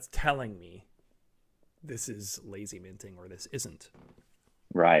interface that's telling me this is lazy minting or this isn't.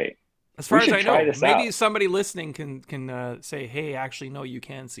 Right. As We far as should I try know, this maybe out. somebody listening can say, "Hey, actually, no, you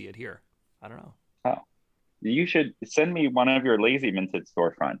can see it here." I don't know. Oh, you should send me one of your lazy minted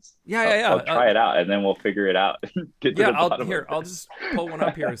storefronts. Yeah, yeah, yeah. I'll try it out, and then we'll figure it out. Get to Yeah, the I'll bottom of here. I'll it. just pull one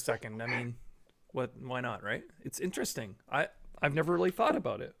up here a second. I mean, what? Why not? Right? It's interesting. I've never really thought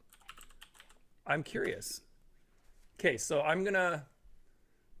about it. I'm curious. Okay, so I'm gonna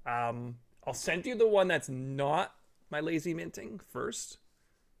I'll send you the one that's not my lazy minting first.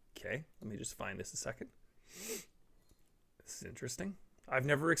 Okay, let me just find this a second. This is interesting. I've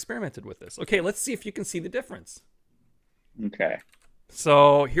never experimented with this. Okay, let's see if you can see the difference. Okay.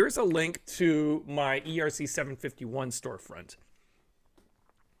 So here's a link to my ERC 751 storefront.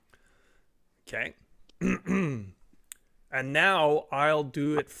 Okay. And now I'll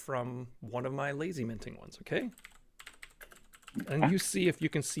do it from one of my lazy minting ones, okay? And you see if you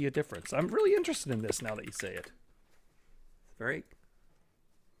can see a difference. I'm really interested in this now that you say it. Very.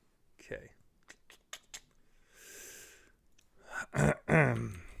 Okay.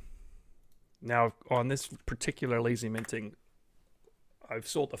 Now, on this particular lazy minting, I've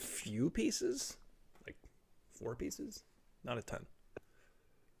sold a few pieces, like 4 pieces, not a ton.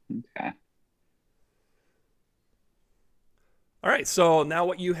 Okay. All right, so now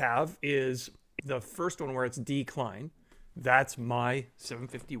what you have is the first one where it's decline. That's my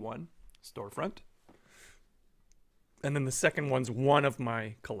 751 storefront. And then the second one's one of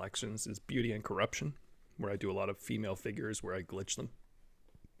my collections is Beauty and Corruption, where I do a lot of female figures where I glitch them,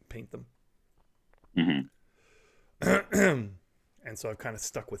 paint them. Mm-hmm. And so I've kind of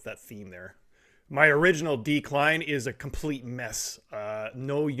stuck with that theme there. My original decline is a complete mess.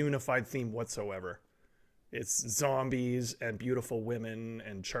 No unified theme whatsoever. It's zombies and beautiful women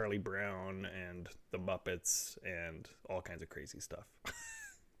and Charlie Brown and the Muppets and all kinds of crazy stuff.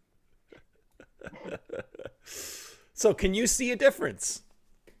 So can you see a difference?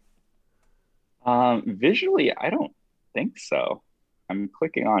 Visually, I don't think so. I'm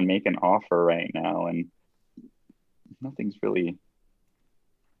clicking on make an offer right now, and nothing's really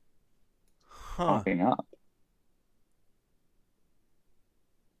Huh. popping up.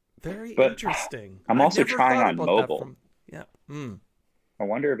 Very But interesting. I'm I've also never trying thought on about that mobile. from. Yeah. Hmm. I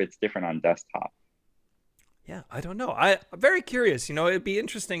wonder if it's different on desktop. Yeah, I don't know. I'm very curious. It'd be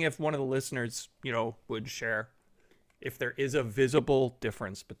interesting if one of the listeners, would share if there is a visible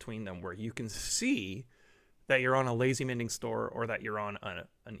difference between them where you can see that you're on a lazy mending store or that you're on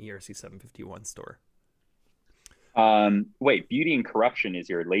an ERC 751 store. Wait, Beauty and Corruption is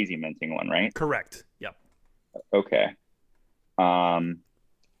your lazy minting one, right? Correct. Yep. Okay. Um,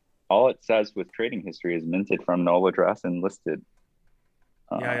 all it says with trading history is minted from null address and listed.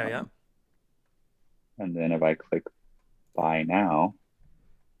 Yeah, yeah, yeah. And then if I click buy now,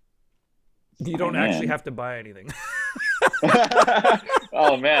 You don't sign actually in. have to buy anything.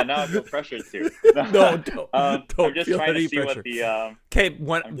 Oh man, now I feel pressured to. No, don't, I'm don't just feel trying to any see pressure. what the Okay,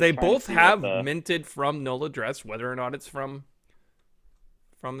 when I'm they just trying to both see what have the minted from null address, whether or not it's from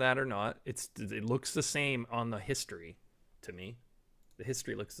that or not, it looks the same on the history to me. The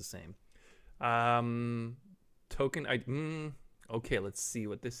history looks the same. Token I okay, let's see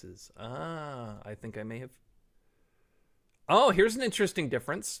what this is. I think I may have. Oh, here's an interesting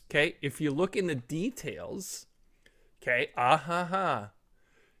difference. Okay, if you look in the details, okay,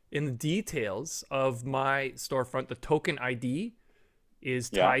 in the details of my storefront, the token ID is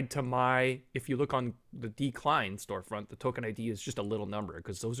tied to my. If you look on the decline storefront, the token ID is just a little number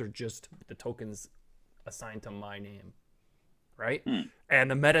because those are just the tokens assigned to my name, right?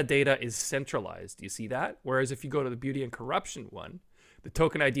 And the metadata is centralized. You see that? Whereas if you go to the Beauty and Corruption one, the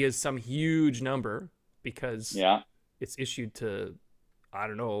token ID is some huge number because it's issued to, I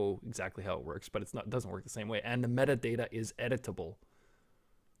don't know exactly how it works, but it doesn't work the same way. And the metadata is editable.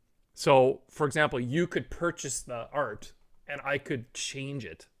 So, for example, you could purchase the art and I could change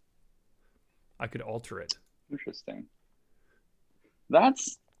it. I could alter it. Interesting.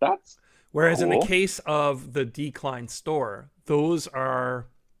 That's That's Whereas in the cool. case of the Decline store, those are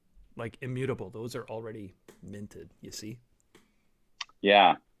like immutable. Those are already minted, you see?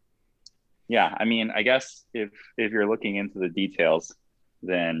 Yeah. Yeah. I mean, I guess if you're looking into the details,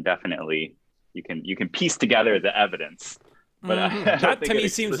 then definitely you can piece together the evidence. But I don't That to think it me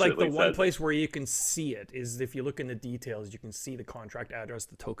seems like the explicitly one says it. place where you can see it is if you look in the details, you can see the contract address,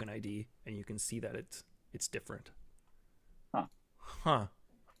 the token ID, and you can see that it's different. Huh. Huh.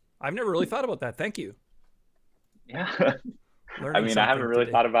 I've never really thought about that. Thank you. Yeah. I Learning mean, I haven't something really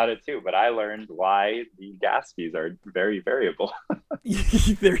today. thought about it too, but I learned why the gas fees are very variable.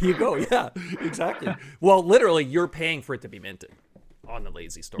 There you go. Yeah, exactly. Well, literally, you're paying for it to be minted on the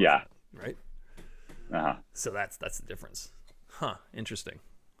Lazy Yeah. storefront, right? Uh-huh. So that's the difference. Huh. Interesting.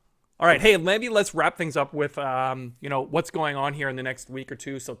 All right. Hey, maybe let's wrap things up with what's going on here in the next week or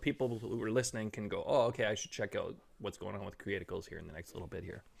two, so people who are listening can go, oh, okay, I should check out what's going on with Creaticals here in the next little bit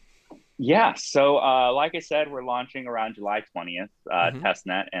here. Yeah. So, like I said, we're launching around July 20th, Mm-hmm.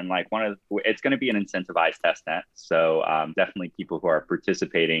 testnet, and like it's going to be an incentivized testnet. So, definitely people who are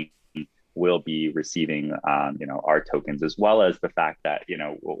participating will be receiving, our tokens, as well as the fact that,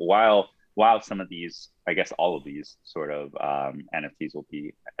 while some of these, I guess all of these sort of NFTs will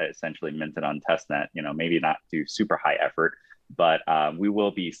be essentially minted on testnet, maybe not do super high effort, but we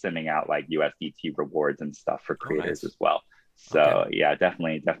will be sending out like USDT rewards and stuff for Oh, creators nice. as well. Okay. So yeah,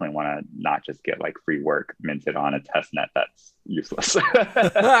 definitely want to not just get like free work minted on a test net that's useless.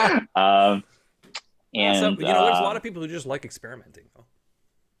 um, Well, so and there's a lot of people who just like experimenting, though.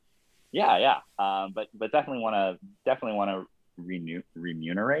 yeah, yeah. But definitely want to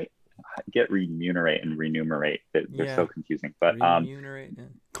remunerate, get remunerate and remunerate. They're so Yeah. confusing, but Remunerate, yeah.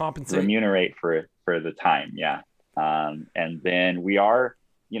 Compensate. remunerate for the time. Yeah. And then we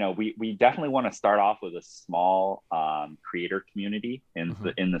definitely want to start off with a small creator community Mm-hmm.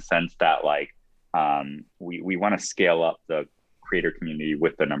 in the sense that like we want to scale up the creator community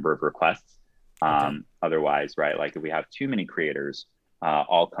with the number of requests. Okay. Otherwise, right, like if we have too many creators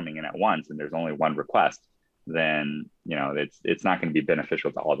all coming in at once and there's only one request, then it's not going to be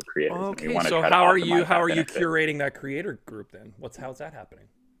beneficial to all the creators, and we Okay. want to So try to how are optimize that you benefit. curating that creator group then? How's that happening?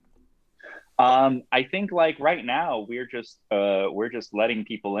 I think like right now we're just letting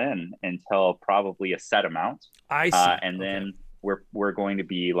people in until probably a set amount, I see. and Okay. then we're going to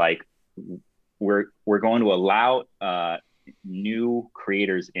be like we're going to allow new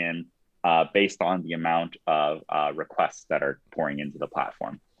creators in based on the amount of requests that are pouring into the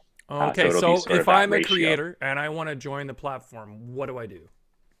platform. So Okay. it'll be So sort of if that I'm a ratio. creator and I want to join the platform, what do I do?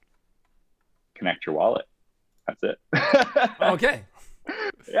 Connect your wallet. That's it. Okay.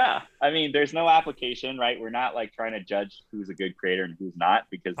 Yeah, I mean, there's no application, right? We're not like trying to judge who's a good creator and who's not,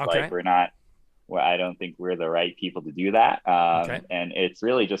 because like Okay. we're not. Well, I don't think we're the right people to do that. Okay. And it's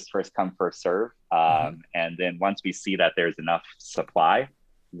really just first come, first serve. Mm-hmm. And then once we see that there's enough supply,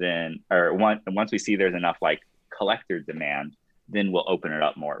 once we see there's enough like collector demand, then we'll open it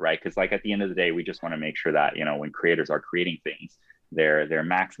up more, right? Because like at the end of the day, we just want to make sure that when creators are creating things, they're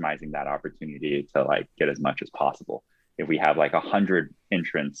maximizing that opportunity to like get as much as possible. If we have like 100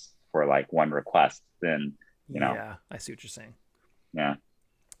 entrants for like one request, then Yeah, I see what you're saying. yeah.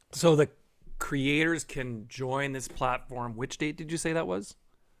 So the creators can join this platform. Which date did you say that was?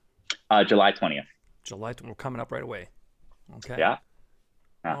 July 20th. July. We're coming up right away. Okay. Yeah.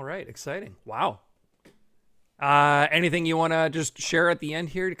 Yeah. All right. Exciting. Wow. Anything you want to just share at the end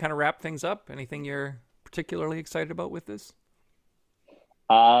here to kind of wrap things up? Anything you're particularly excited about with this?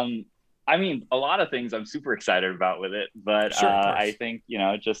 I mean, a lot of things I'm super excited about with it, but Sure, of I course. think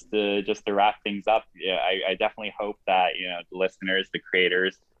just to wrap things up, yeah, I definitely hope that the listeners, the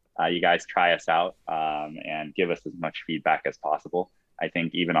creators, you guys try us out and give us as much feedback as possible. I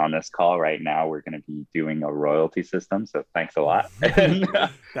think even on this call right now, we're going to be doing a royalty system, so thanks a lot. And,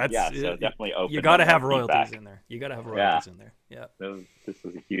 That's yeah, so definitely open. you got to up more have royalties feedback. in there. You got to have Yeah, royalties in there. Yeah. this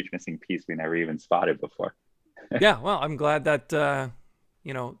was a huge missing piece we never even spotted before. Yeah. Well, I'm glad that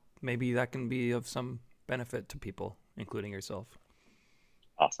maybe that can be of some benefit to people, including yourself.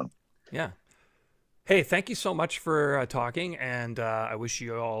 Awesome. Yeah. Hey, thank you so much for talking, and I wish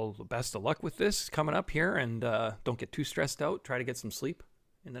you all the best of luck with this coming up here, and don't get too stressed out. Try to get some sleep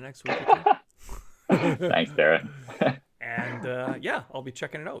in the next week or two. Thanks, Darren. And yeah, I'll be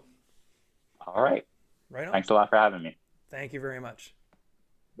checking it out. All right. Right on. Thanks a lot for having me. Thank you very much.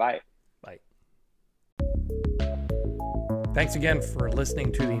 Bye. Bye. Thanks again for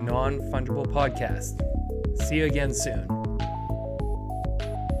listening to the Non Fungible Podcast. See you again soon.